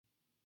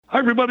Hi,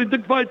 everybody.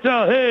 Dick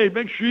Vitale. Hey,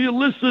 make sure you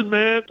listen,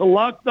 man, to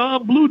Locked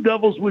On Blue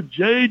Devils with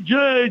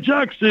J.J.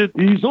 Jackson.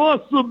 He's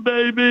awesome,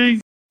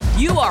 baby.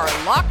 You are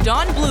Locked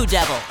On Blue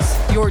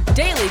Devils, your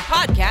daily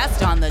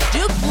podcast on the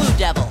Duke Blue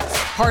Devils,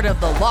 part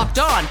of the Locked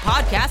On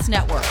Podcast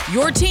Network,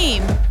 your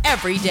team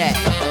every day.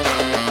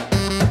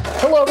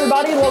 Hello,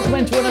 everybody, and welcome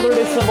into another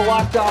edition of the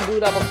Locked On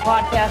Blue Devils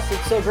podcast.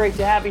 It's so great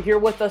to have you here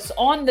with us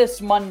on this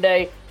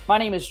Monday. My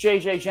name is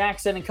J.J.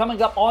 Jackson, and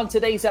coming up on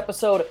today's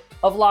episode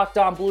of Locked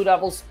On Blue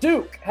Devils,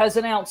 Duke has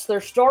announced their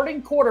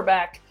starting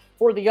quarterback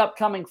for the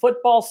upcoming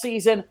football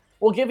season.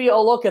 We'll give you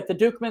a look at the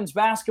Duke men's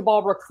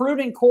basketball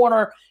recruiting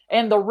corner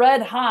and the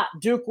red-hot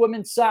Duke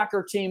women's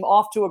soccer team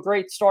off to a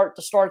great start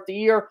to start the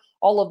year.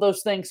 All of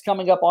those things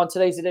coming up on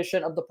today's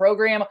edition of the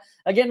program.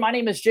 Again, my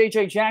name is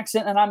J.J.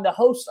 Jackson, and I'm the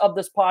host of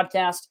this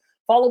podcast.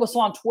 Follow us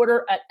on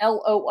Twitter at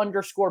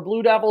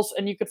LO_Blue Devils,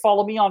 and you can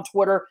follow me on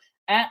Twitter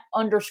at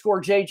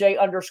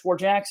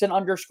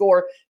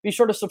 _JJ_Jackson_. Be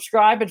sure to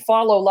subscribe and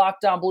follow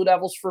Locked On Blue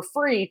Devils for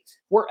free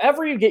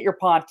wherever you get your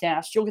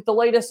podcast. You'll get the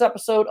latest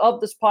episode of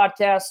this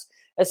podcast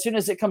as soon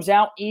as it comes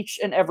out each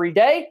and every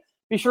day.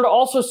 Be sure to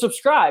also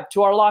subscribe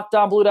to our Locked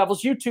On Blue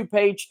Devils YouTube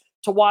page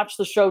to watch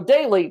the show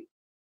daily.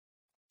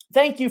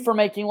 Thank you for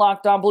making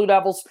Locked On Blue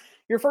Devils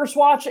your first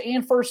watch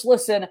and first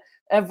listen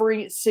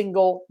every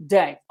single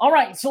day. All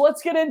right, so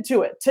let's get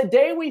into it.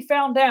 Today we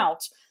found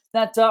out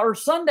that, or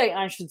Sunday,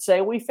 I should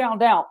say, we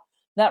found out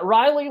that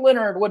Riley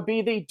Leonard would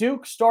be the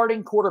Duke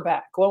starting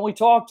quarterback. When we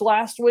talked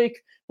last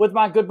week with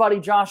my good buddy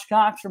Josh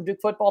Cox from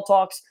Duke Football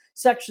Talks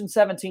Section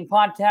 17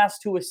 podcast,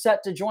 who is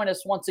set to join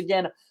us once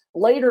again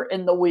later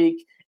in the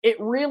week, it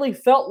really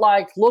felt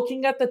like,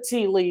 looking at the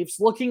tea leaves,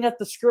 looking at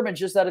the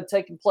scrimmages that had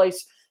taken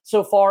place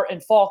so far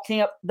in fall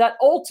camp, that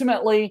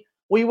ultimately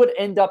we would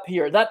end up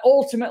here, that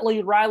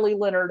ultimately Riley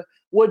Leonard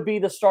would be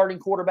the starting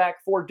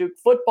quarterback for Duke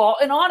football.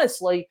 And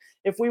honestly,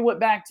 if we went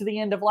back to the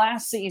end of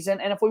last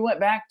season, and if we went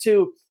back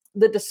to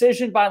the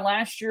decision by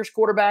last year's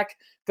quarterback,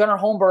 Gunnar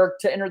Holmberg,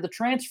 to enter the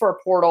transfer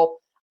portal,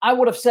 I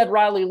would have said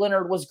Riley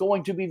Leonard was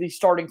going to be the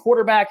starting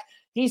quarterback.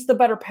 He's the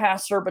better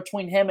passer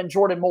between him and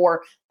Jordan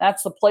Moore.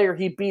 That's the player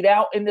he beat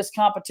out in this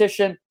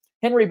competition.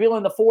 Henry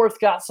Beelan IV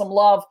got some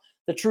love.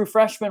 The true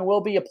freshman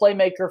will be a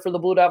playmaker for the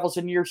Blue Devils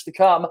in years to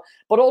come.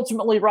 But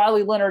ultimately,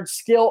 Riley Leonard's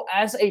skill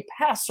as a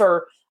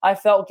passer, I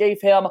felt,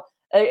 gave him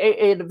an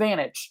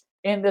advantage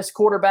in this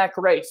quarterback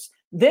race.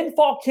 Then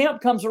fall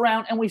camp comes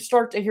around, and we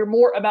start to hear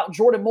more about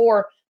Jordan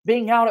Moore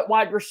being out at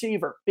wide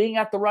receiver, being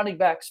at the running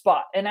back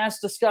spot. And as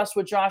discussed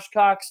with Josh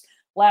Cox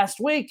last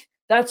week,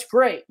 that's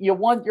great. You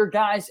want your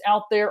guys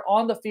out there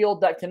on the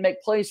field that can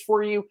make plays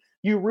for you.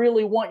 You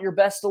really want your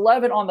best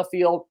 11 on the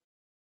field.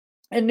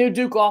 And new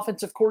Duke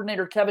offensive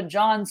coordinator Kevin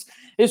Johns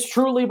is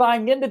truly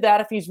buying into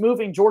that if he's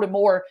moving Jordan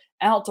Moore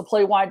out to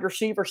play wide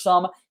receiver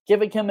some,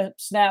 giving him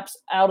snaps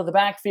out of the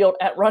backfield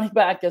at running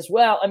back as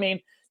well. I mean,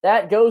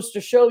 that goes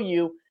to show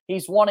you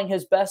he's wanting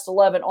his best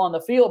 11 on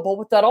the field. But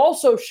what that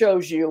also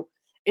shows you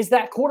is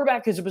that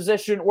quarterback is a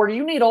position where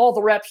you need all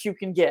the reps you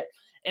can get.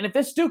 And if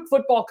this Duke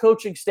football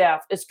coaching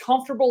staff is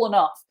comfortable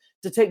enough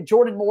to take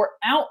Jordan Moore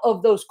out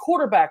of those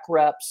quarterback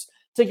reps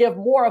to give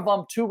more of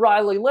them to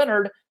Riley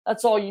Leonard,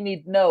 that's all you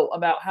need to know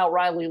about how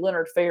Riley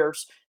Leonard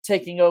fares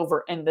taking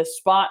over in this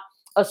spot.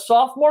 A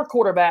sophomore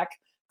quarterback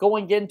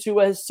going into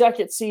his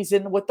second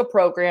season with the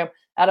program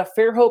out of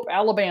Fairhope,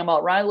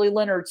 Alabama. Riley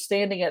Leonard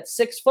standing at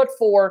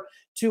 6'4",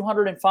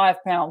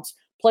 205 pounds.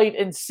 Played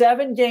in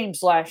 7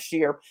 games last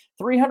year,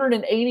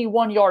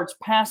 381 yards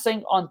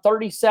passing on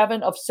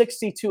 37 of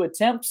 62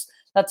 attempts.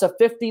 That's a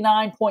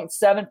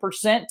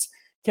 59.7%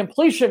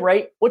 completion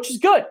rate, which is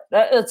good.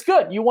 That's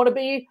good. You want to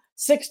be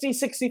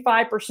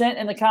 65%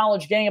 in the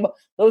college game.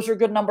 Those are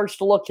good numbers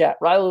to look at.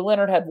 Riley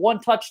Leonard had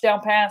 1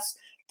 touchdown pass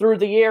through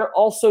the air,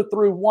 also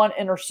threw 1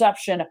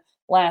 interception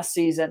last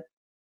season.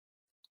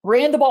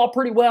 Ran the ball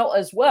pretty well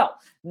as well.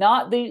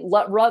 Not the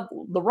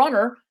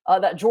runner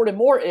that Jordan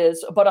Moore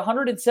is, but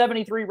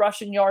 173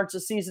 rushing yards a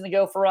season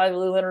ago for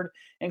Riley Leonard,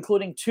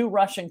 including 2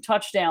 rushing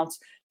touchdowns.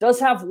 Does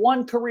have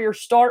 1 career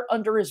start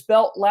under his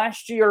belt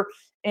last year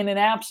in an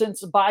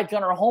absence by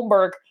Gunnar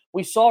Holmberg.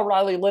 We saw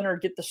Riley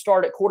Leonard get the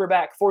start at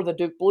quarterback for the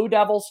Duke Blue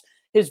Devils.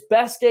 His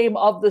best game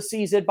of the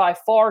season by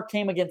far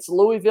came against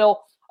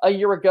Louisville a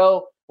year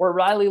ago, where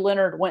Riley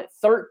Leonard went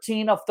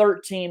 13 of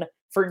 13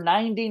 for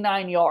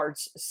 99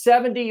 yards,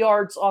 70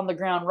 yards on the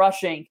ground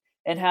rushing,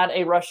 and had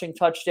a rushing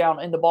touchdown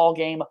in the ball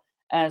game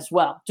as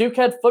well. Duke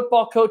head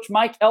football coach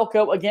Mike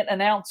Elko again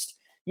announced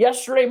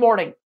yesterday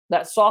morning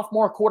that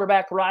sophomore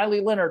quarterback Riley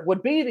Leonard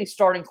would be the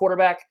starting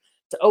quarterback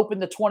to open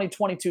the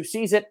 2022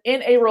 season.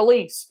 In a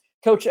release,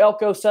 Coach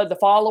Elko said the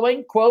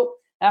following, quote,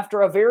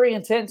 "After a very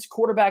intense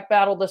quarterback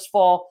battle this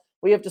fall,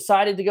 we have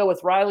decided to go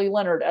with Riley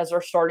Leonard as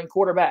our starting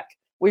quarterback.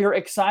 We are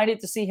excited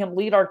to see him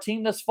lead our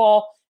team this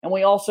fall, and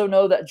we also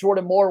know that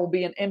Jordan Moore will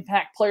be an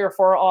impact player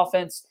for our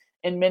offense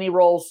in many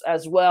roles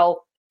as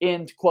well,"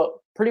 end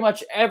quote. Pretty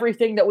much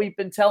everything that we've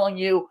been telling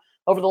you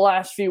over the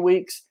last few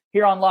weeks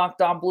here on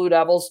Locked On Blue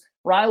Devils.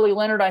 Riley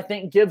Leonard, I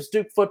think, gives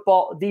Duke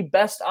football the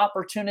best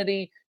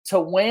opportunity to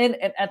win.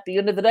 And at the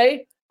end of the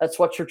day, That's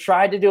what you're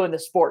trying to do in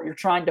this sport. You're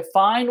trying to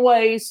find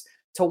ways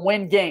to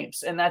win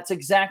games, and that's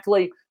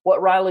exactly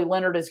what Riley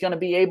Leonard is going to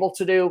be able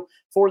to do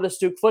for this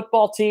Duke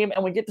football team,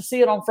 and we get to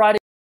see it on Friday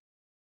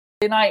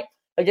night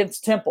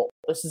against Temple.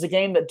 This is a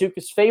game that Duke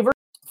is favored.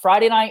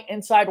 Friday night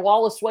inside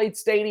Wallace Wade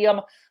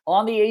Stadium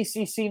on the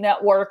ACC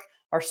network.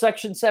 Our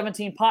Section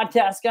 17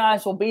 podcast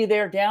guys will be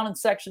there down in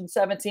Section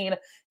 17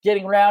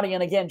 getting rowdy.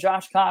 And again,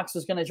 Josh Cox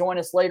is going to join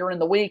us later in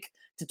the week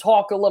to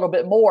talk a little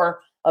bit more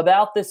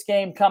about this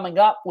game coming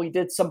up. We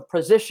did some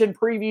position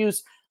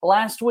previews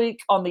last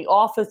week on the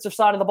offensive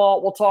side of the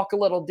ball. We'll talk a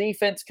little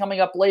defense coming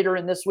up later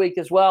in this week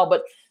as well.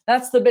 But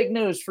that's the big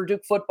news for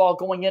Duke football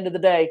going into the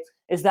day,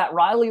 is that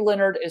Riley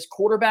Leonard is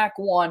quarterback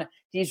one.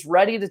 He's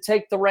ready to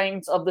take the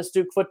reins of this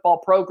Duke football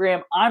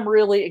program. I'm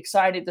really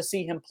excited to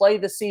see him play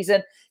this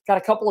season. Got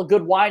a couple of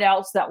good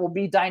wideouts that will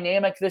be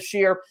dynamic this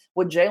year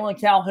with Jalen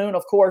Calhoun.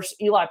 Of course,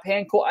 Eli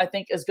Pancourt, I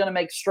think, is going to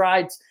make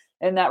strides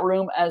in that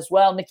room as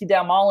well. Nicky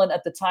Dalmolin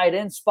at the tight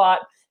end spot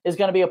is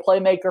going to be a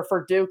playmaker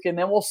for Duke. And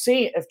then we'll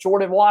see if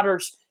Jordan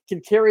Waters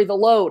can carry the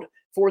load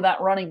for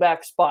that running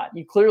back spot.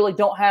 You clearly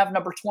don't have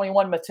number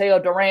 21, Mateo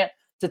Durant,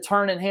 to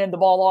turn and hand the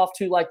ball off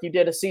to like you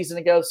did a season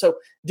ago. So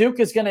Duke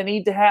is going to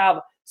need to have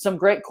some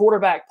great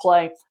quarterback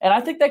play. And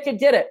I think they could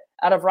get it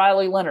out of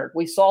Riley Leonard.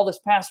 We saw this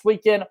past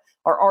weekend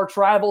our arch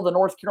rival, the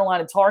North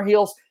Carolina Tar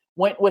Heels,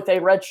 went with a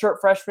redshirt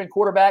freshman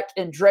quarterback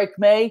in Drake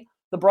May,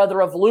 the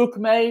brother of Luke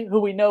May, who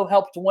we know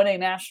helped win a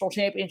national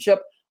championship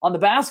on the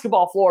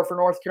basketball floor for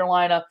North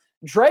Carolina.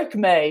 Drake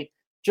May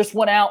just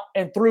went out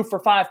and threw for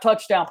 5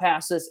 touchdown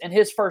passes in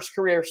his first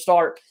career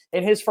start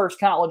in his first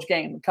college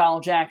game,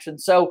 college action.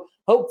 So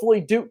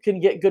hopefully Duke can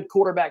get good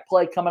quarterback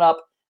play coming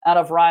up out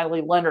of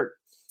Riley Leonard.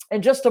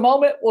 In just a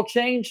moment, we'll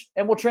change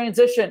and we'll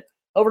transition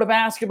over to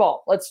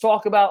basketball. Let's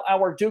talk about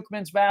our Duke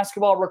men's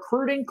basketball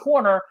recruiting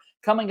corner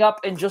coming up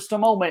in just a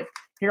moment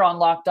here on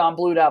Locked On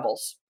Blue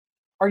Devils.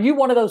 Are you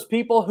one of those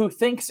people who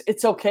thinks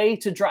it's okay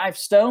to drive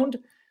stoned?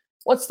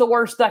 What's the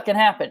worst that can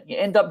happen? You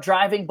end up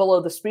driving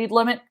below the speed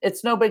limit?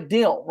 It's no big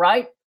deal,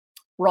 right?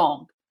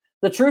 Wrong.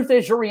 The truth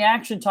is your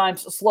reaction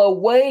times slow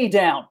way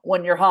down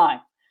when you're high.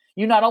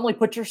 You not only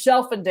put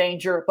yourself in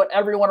danger, but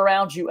everyone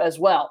around you as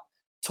well.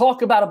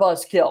 Talk about a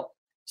buzzkill.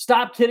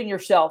 Stop kidding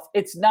yourself.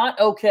 It's not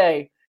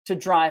okay to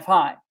drive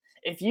high.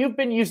 If you've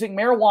been using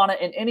marijuana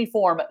in any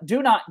form,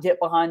 do not get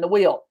behind the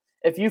wheel.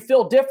 If you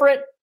feel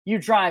different, you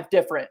drive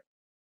different.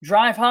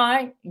 Drive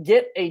high,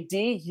 get a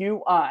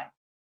DUI.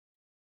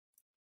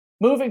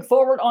 Moving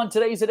forward on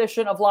today's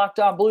edition of Locked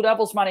On Blue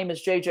Devils, my name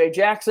is JJ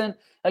Jackson.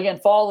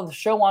 Again, follow the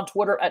show on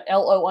Twitter at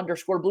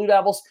LO_Blue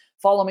Devils.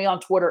 Follow me on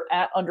Twitter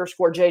at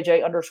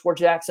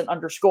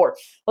 _JJ_Jackson_.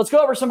 Let's go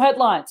over some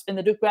headlines in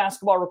the Duke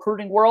basketball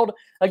recruiting world.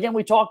 Again,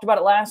 we talked about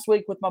it last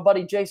week with my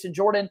buddy Jason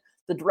Jordan,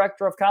 the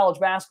director of college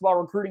basketball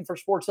recruiting for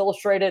Sports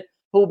Illustrated,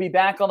 who will be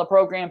back on the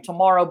program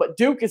tomorrow. But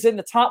Duke is in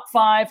the top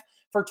 5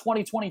 for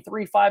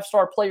 2023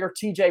 5-star player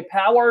TJ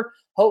Power.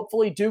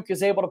 Hopefully Duke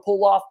is able to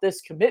pull off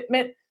this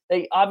commitment.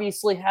 They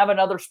obviously have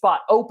another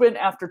spot open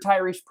after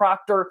Tyrese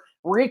Proctor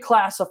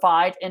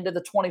reclassified into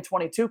the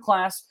 2022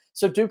 class.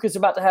 So Duke is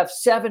about to have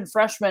 7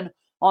 freshmen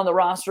on the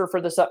roster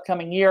for this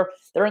upcoming year.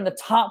 They're in the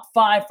top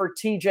 5 for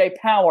TJ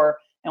Power,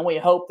 and we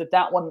hope that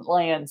that one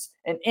lands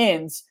and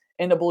ends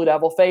in the Blue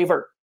Devil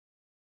favor.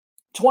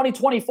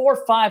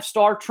 2024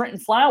 5-star Trenton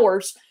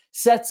Flowers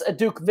sets a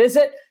Duke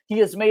visit. He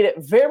has made it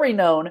very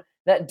known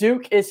that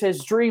Duke is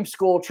his dream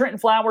school. Trenton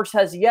Flowers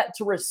has yet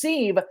to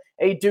receive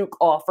a Duke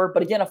offer,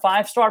 but again, a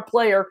 5-star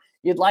player,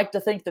 you'd like to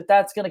think that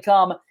that's going to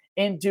come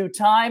in due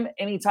time.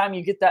 Anytime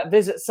you get that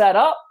visit set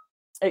up,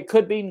 it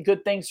could mean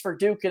good things for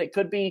Duke, and it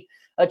could be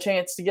a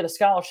chance to get a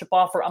scholarship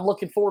offer. I'm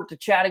looking forward to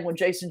chatting with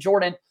Jason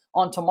Jordan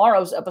on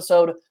tomorrow's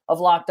episode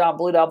of Locked On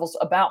Blue Devils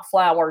about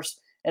Flowers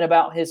and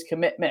about his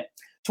commitment.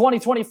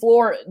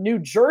 2024 New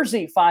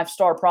Jersey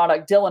 5-star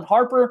product Dylan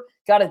Harper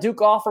got a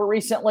Duke offer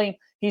recently.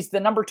 He's the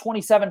number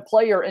 27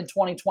 player in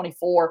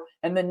 2024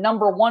 and the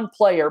number 1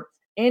 player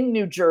in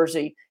New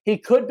Jersey. He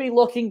could be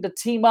looking to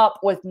team up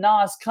with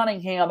Nas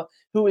Cunningham,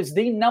 who is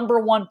the number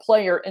 1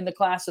 player in the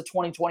class of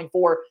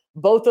 2024.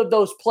 Both of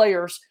those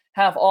players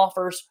have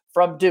offers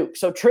from Duke.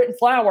 So Trenton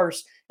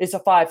Flowers is a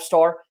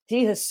 5-star.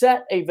 He has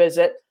set a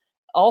visit.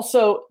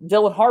 Also,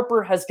 Dylan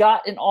Harper has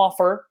got an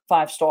offer,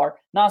 5-star.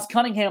 Nas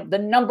Cunningham, the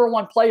number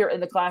 1 player in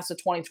the class of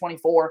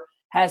 2024,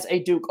 has a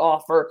Duke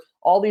offer.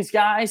 All these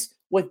guys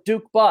with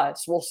Duke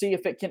buzz. We'll see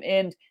if it can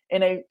end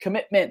in a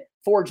commitment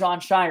for Jon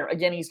Scheyer.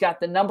 Again, he's got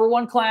the number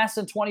 1 class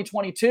in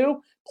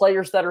 2022,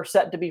 players that are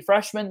set to be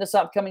freshmen this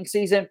upcoming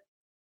season.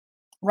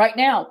 Right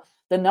now,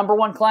 the number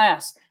 1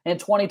 class in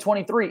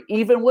 2023,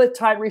 even with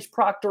Tyrese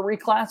Proctor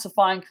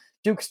reclassifying,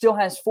 Duke still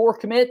has 4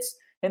 commits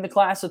in the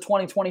class of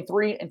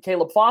 2023, and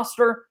Caleb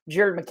Foster,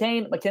 Jared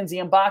McCain, Mackenzie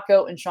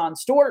Mbako, and Sean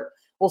Stewart.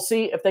 We'll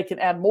see if they can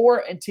add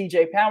more and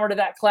TJ Power to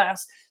that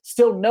class.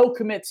 Still no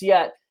commits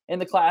yet in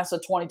the class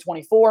of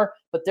 2024,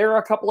 but there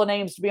are a couple of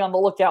names to be on the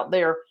lookout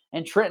there.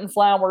 And Trenton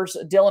Flowers,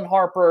 Dylan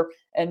Harper,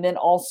 and then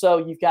also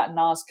you've got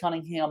Nas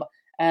Cunningham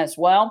as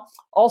well.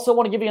 Also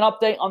want to give you an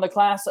update on the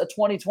class of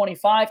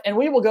 2025, and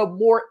we will go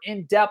more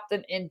in depth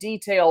and in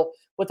detail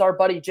with our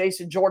buddy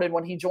Jason Jordan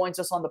when he joins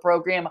us on the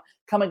program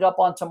coming up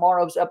on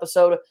tomorrow's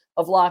episode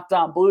of Locked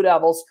On Blue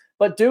Devils.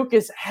 But Duke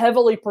is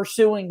heavily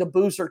pursuing the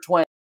Boozer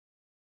twins.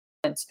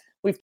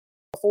 We've talked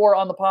before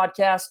on the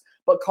podcast,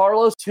 but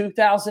Carlos,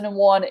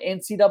 2001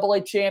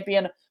 NCAA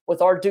champion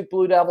with our Duke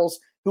Blue Devils,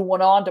 who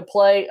went on to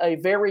play a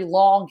very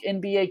long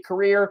NBA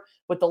career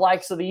with the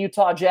likes of the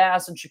Utah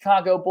Jazz and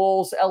Chicago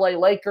Bulls, LA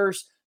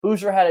Lakers.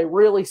 Boozer had a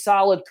really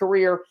solid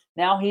career.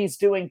 Now he's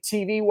doing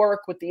TV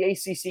work with the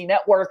ACC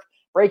network,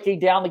 breaking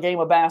down the game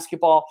of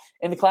basketball.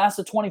 In the class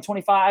of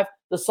 2025,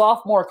 the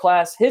sophomore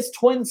class, his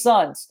twin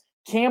sons,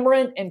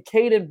 Cameron and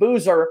Caden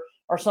Boozer,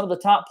 are some of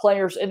the top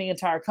players in the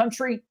entire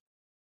country.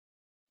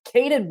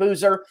 Caden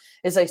Boozer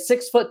is a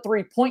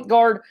 6'3" point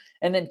guard,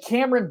 and then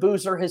Cameron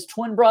Boozer, his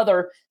twin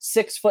brother,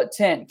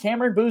 6'10".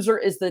 Cameron Boozer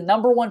is the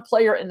number one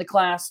player in the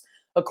class,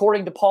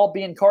 according to Paul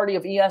Biancardi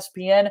of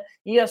ESPN.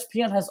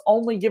 ESPN has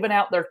only given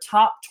out their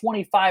top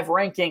 25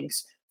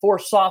 rankings for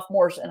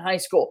sophomores in high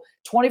school.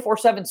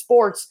 24/7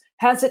 Sports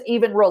hasn't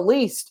even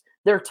released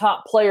their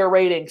top player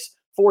ratings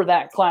for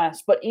that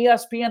class, but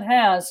ESPN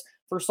has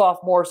for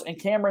sophomores,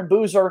 and Cameron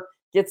Boozer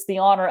gets the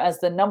honor as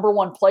the number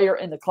one player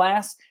in the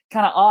class.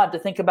 Kind of odd to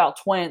think about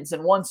twins,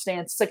 and one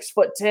stands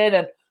 6'10"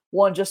 and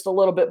one just a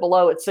little bit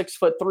below at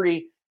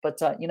 6'3". But,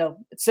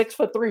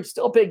 6'3",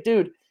 still a big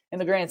dude in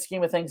the grand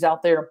scheme of things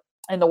out there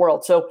in the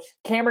world. So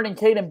Cameron and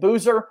Caden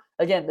Boozer,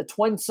 again, the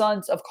twin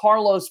sons of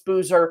Carlos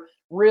Boozer.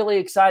 Really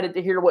excited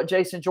to hear what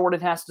Jason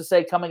Jordan has to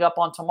say coming up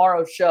on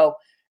tomorrow's show.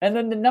 And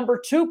then the number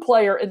two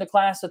player in the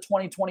class of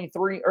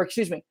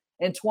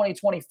in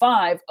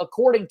 2025,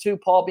 according to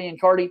Paul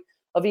Biancardi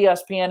of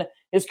ESPN,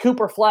 is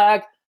Cooper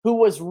Flagg, who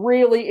was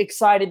really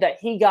excited that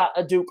he got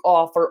a Duke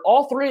offer.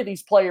 All three of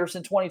these players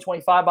in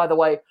 2025, by the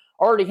way,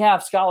 already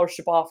have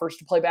scholarship offers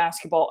to play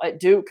basketball at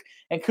Duke,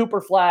 and Cooper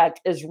Flagg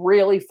is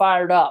really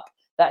fired up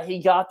that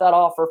he got that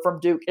offer from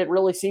Duke. It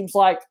really seems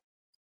like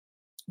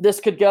this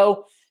could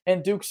go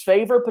in Duke's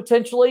favor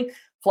potentially.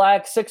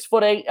 Flagg,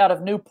 6'8", out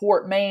of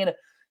Newport, Maine,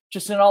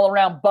 just an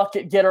all-around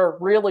bucket getter,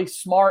 really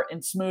smart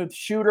and smooth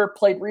shooter,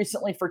 played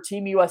recently for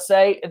Team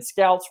USA, and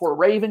scouts were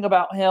raving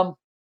about him.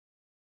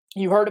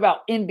 You heard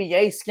about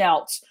NBA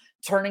scouts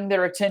turning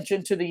their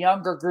attention to the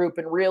younger group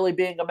and really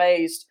being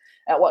amazed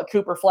at what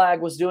Cooper Flagg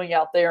was doing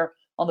out there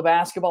on the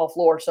basketball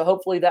floor. So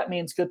hopefully that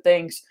means good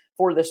things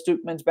for the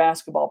Duke men's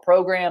basketball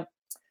program.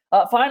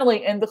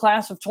 Finally, in the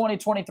class of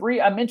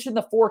 2023, I mentioned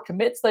the 4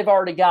 commits they've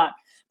already got.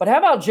 But how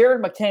about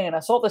Jared McCain? I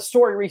saw this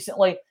story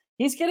recently.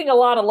 He's getting a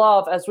lot of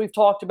love, as we've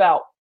talked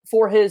about,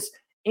 for his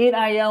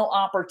NIL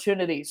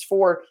opportunities,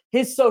 for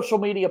his social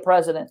media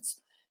presence.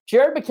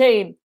 Jared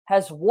McCain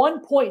has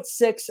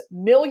 1.6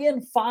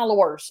 million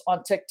followers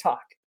on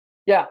TikTok.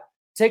 Yeah,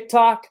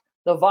 TikTok,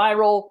 the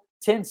viral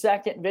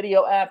 10-second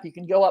video app. You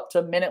can go up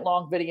to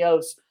minute-long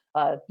videos.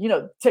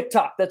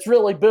 TikTok, that's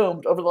really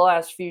boomed over the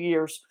last few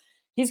years.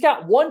 He's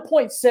got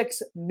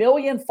 1.6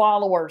 million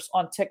followers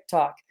on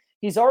TikTok.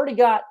 He's already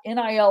got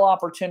NIL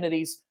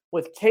opportunities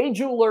with Kay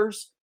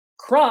Jewelers,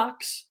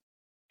 Crocs,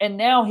 and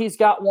now he's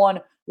got one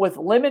with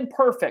Lemon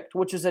Perfect,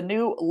 which is a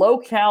new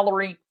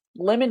low-calorie,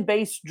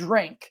 lemon-based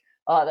drink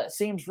that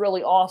seems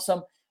really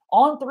awesome.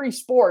 On3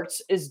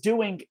 Sports is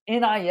doing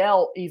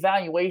NIL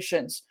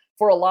evaluations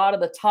for a lot of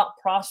the top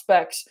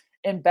prospects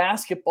in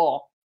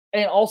basketball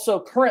and also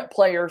current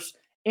players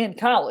in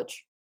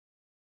college.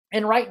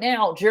 And right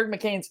now, Jared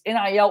McCain's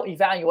NIL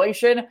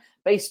evaluation,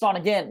 based on,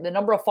 again, the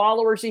number of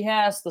followers he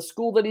has, the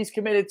school that he's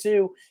committed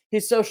to,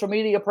 his social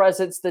media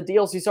presence, the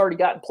deals he's already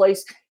got in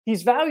place,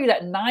 he's valued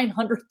at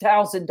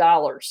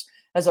 $900,000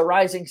 as a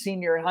rising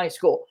senior in high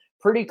school.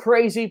 Pretty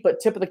crazy, but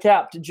tip of the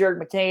cap to Jared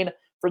McCain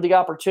for the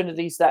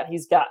opportunities that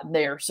he's gotten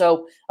there.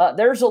 So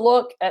there's a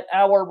look at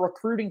our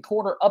recruiting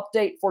corner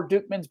update for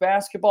Duke men's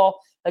basketball.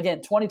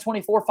 Again,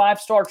 2024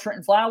 5-star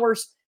Trenton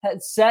Flowers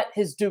had set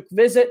his Duke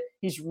visit.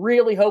 He's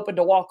really hoping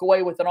to walk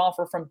away with an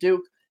offer from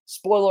Duke.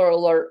 Spoiler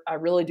alert, I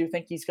really do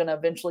think he's going to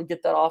eventually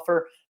get that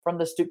offer from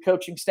the Duke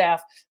coaching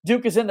staff.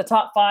 Duke is in the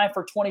top 5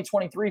 for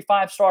 2023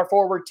 5-star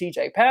forward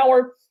TJ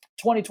Power.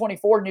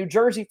 2024 New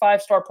Jersey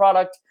 5-star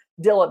product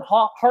Dylan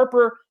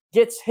Harper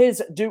gets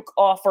his Duke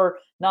offer.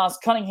 Nas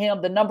Cunningham,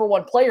 the number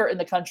 1 player in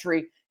the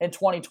country in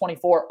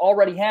 2024,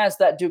 already has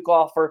that Duke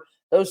offer.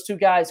 Those two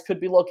guys could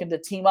be looking to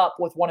team up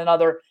with one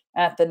another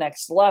at the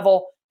next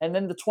level. And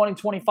then the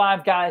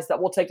 2025 guys that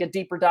we'll take a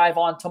deeper dive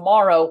on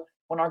tomorrow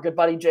when our good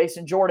buddy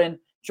Jason Jordan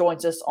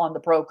joins us on the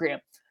program.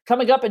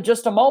 Coming up in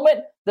just a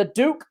moment, the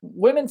Duke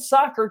women's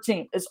soccer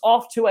team is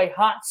off to a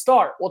hot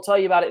start. We'll tell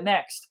you about it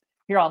next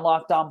here on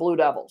Locked On Blue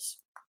Devils.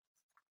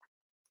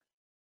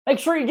 Make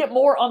sure you get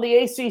more on the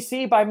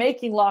ACC by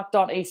making Locked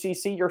On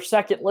ACC your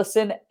second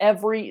listen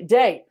every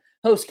day.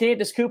 Host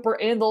Candace Cooper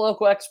and the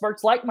local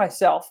experts like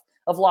myself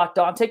of Locked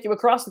On take you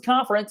across the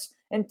conference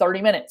in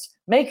 30 minutes.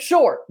 Make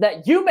sure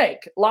that you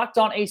make Locked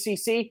On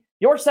ACC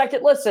your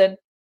second listen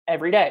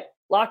every day.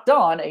 Locked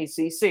On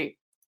ACC.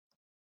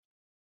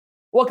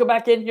 Welcome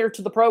back in here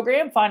to the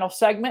program. Final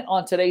segment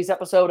on today's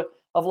episode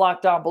of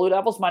Locked On Blue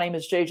Devils. My name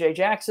is JJ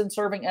Jackson,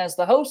 serving as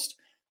the host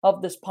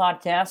of this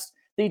podcast.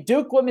 The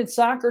Duke women's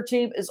soccer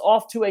team is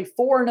off to a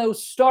 4-0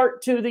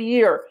 start to the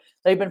year.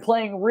 They've been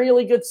playing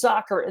really good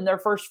soccer in their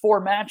first 4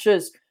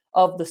 matches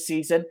of the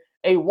season.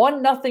 A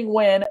 1-0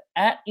 win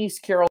at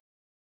East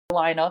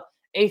Carolina,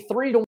 a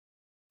 3-1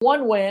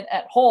 win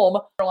at home,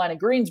 Carolina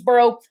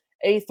Greensboro,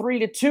 a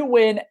 3-2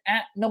 win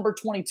at number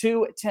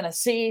 22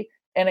 Tennessee,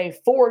 and a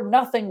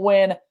 4-0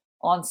 win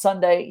on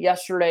Sunday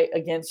yesterday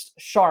against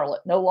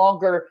Charlotte. No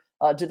longer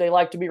do they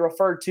like to be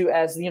referred to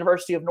as the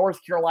University of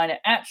North Carolina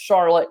at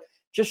Charlotte.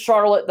 Just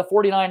Charlotte, the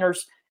 49ers,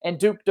 and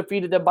Duke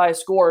defeated them by a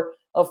score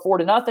of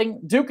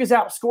 4-0. Duke is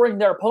outscoring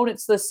their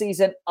opponents this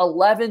season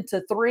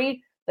 11-3.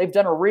 They've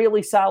done a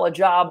really solid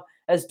job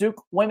as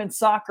Duke women's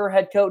soccer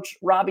head coach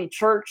Robbie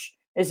Church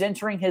is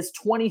entering his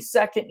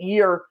 22nd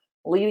year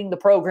leading the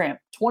program,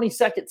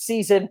 22nd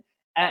season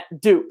at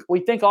Duke. We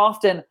think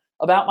often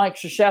about Mike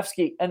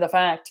Krzyzewski and the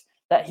fact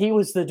that he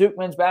was the Duke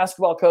men's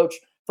basketball coach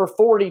for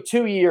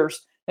 42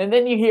 years. And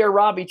then you hear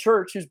Robbie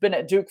Church, who's been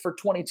at Duke for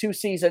 22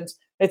 seasons.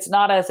 It's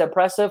not as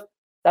impressive.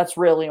 That's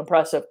really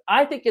impressive.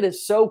 I think it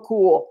is so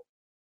cool,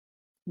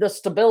 the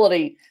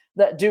stability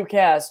that Duke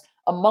has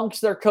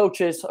amongst their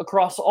coaches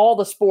across all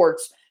the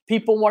sports,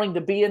 people wanting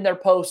to be in their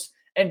posts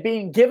and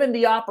being given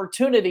the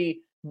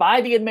opportunity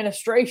by the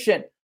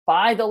administration,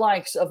 by the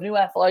likes of new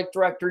athletic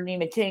director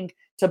Nina King,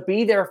 to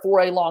be there for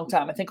a long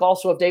time. I think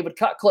also of David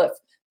Cutcliffe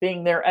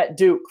being there at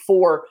Duke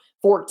for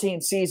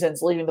 14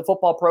 seasons leading the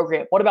football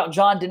program. What about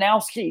John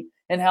Danowski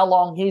and how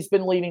long he's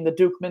been leading the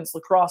Duke men's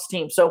lacrosse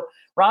team? So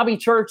Robbie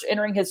Church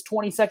entering his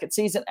 22nd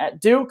season at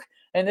Duke,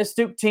 and this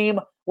Duke team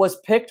was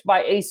picked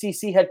by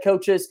ACC head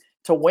coaches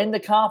to win the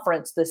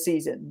conference this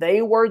season.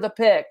 They were the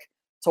pick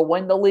to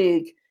win the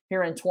league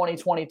here in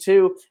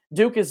 2022.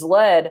 Duke is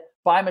led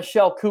by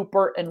Michelle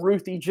Cooper and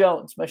Ruthie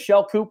Jones.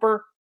 Michelle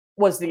Cooper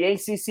was the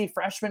ACC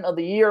Freshman of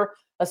the Year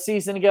a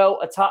season ago,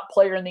 a top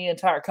player in the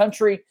entire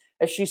country,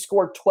 as she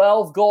scored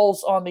 12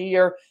 goals on the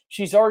year.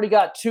 She's already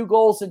got 2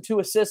 goals and 2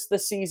 assists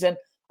this season.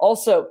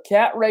 Also,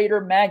 Kat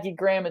Rader, Maggie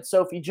Graham, and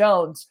Sophie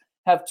Jones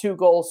have 2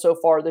 goals so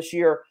far this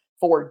year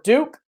for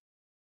Duke.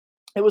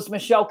 It was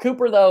Michelle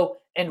Cooper, though,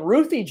 and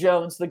Ruthie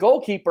Jones, the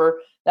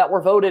goalkeeper, that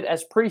were voted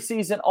as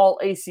preseason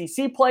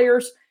All-ACC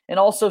players and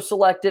also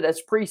selected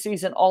as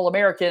preseason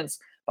All-Americans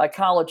by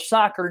College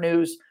Soccer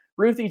News.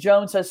 Ruthie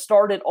Jones has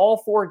started all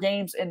 4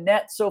 games in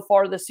net so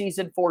far this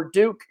season for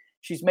Duke.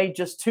 She's made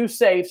just 2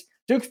 saves.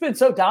 Duke's been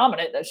so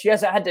dominant that she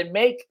hasn't had to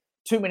make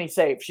too many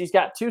saves. She's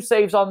got 2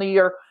 saves on the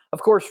year.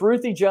 Of course,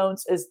 Ruthie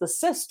Jones is the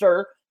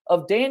sister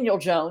of Daniel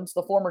Jones,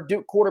 the former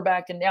Duke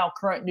quarterback and now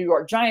current New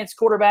York Giants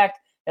quarterback,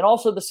 and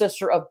also the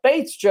sister of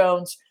Bates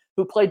Jones,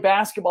 who played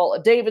basketball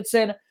at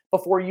Davidson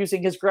before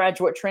using his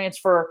graduate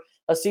transfer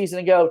a season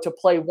ago to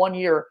play 1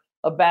 year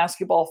of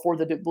basketball for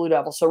the Duke Blue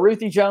Devils. So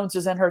Ruthie Jones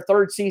is in her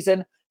 3rd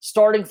season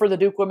starting for the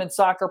Duke women's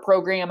soccer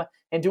program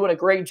and doing a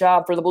great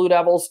job for the Blue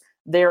Devils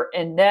there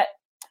in net.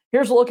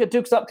 Here's a look at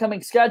Duke's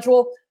upcoming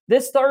schedule.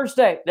 This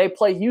Thursday, they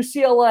play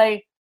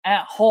UCLA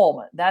at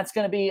home. That's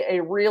going to be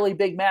a really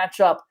big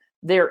matchup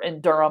there in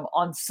Durham.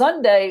 On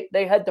Sunday,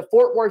 they head to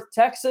Fort Worth,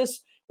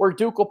 Texas, where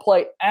Duke will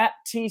play at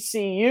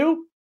TCU.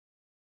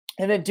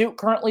 And then Duke,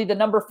 currently the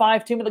number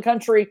 5 team in the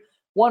country,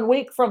 1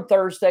 week from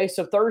Thursday.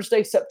 So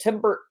Thursday,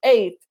 September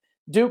 8th,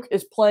 Duke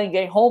is playing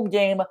a home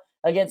game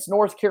against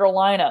North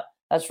Carolina.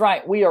 That's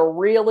right. We are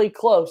really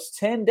close,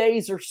 10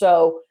 days or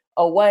so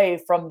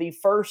away from the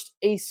first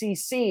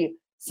ACC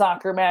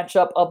soccer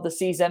matchup of the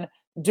season.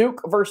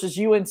 Duke versus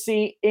UNC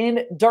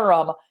in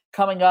Durham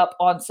coming up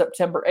on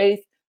September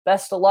 8th.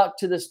 Best of luck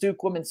to this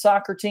Duke women's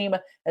soccer team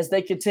as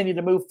they continue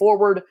to move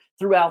forward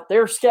throughout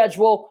their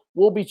schedule.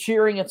 We'll be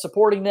cheering and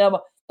supporting them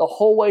the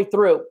whole way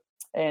through.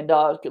 And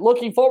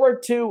looking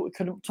forward to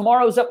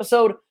tomorrow's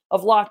episode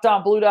of Locked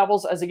On Blue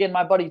Devils, as again,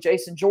 my buddy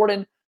Jason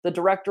Jordan, the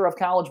director of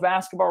college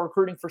basketball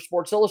recruiting for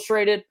Sports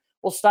Illustrated,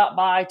 will stop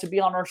by to be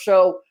on our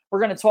show. We're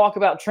going to talk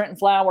about Trenton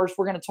Flowers.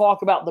 We're going to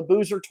talk about the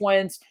Boozer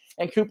twins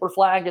and Cooper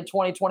Flagg in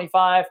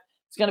 2025.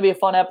 It's going to be a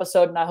fun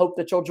episode, and I hope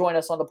that you'll join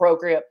us on the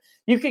program.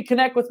 You can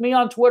connect with me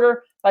on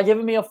Twitter by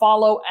giving me a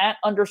follow at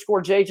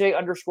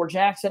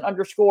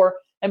 _JJ_Jackson_,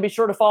 and be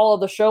sure to follow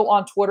the show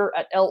on Twitter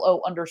at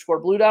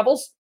LO_Blue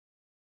Devils.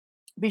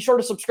 Be sure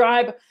to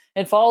subscribe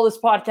and follow this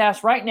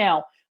podcast right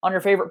now on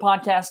your favorite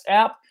podcast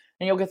app,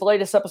 and you'll get the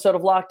latest episode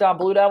of Locked On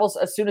Blue Devils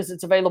as soon as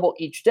it's available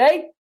each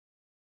day.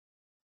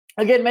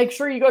 Again, make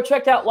sure you go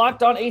check out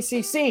Locked On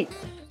ACC.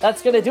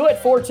 That's going to do it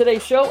for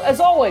today's show. As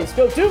always,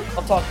 go Duke.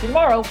 I'll talk to you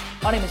tomorrow.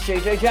 My name is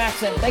JJ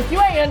Jackson. Thank you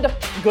and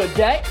good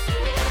day.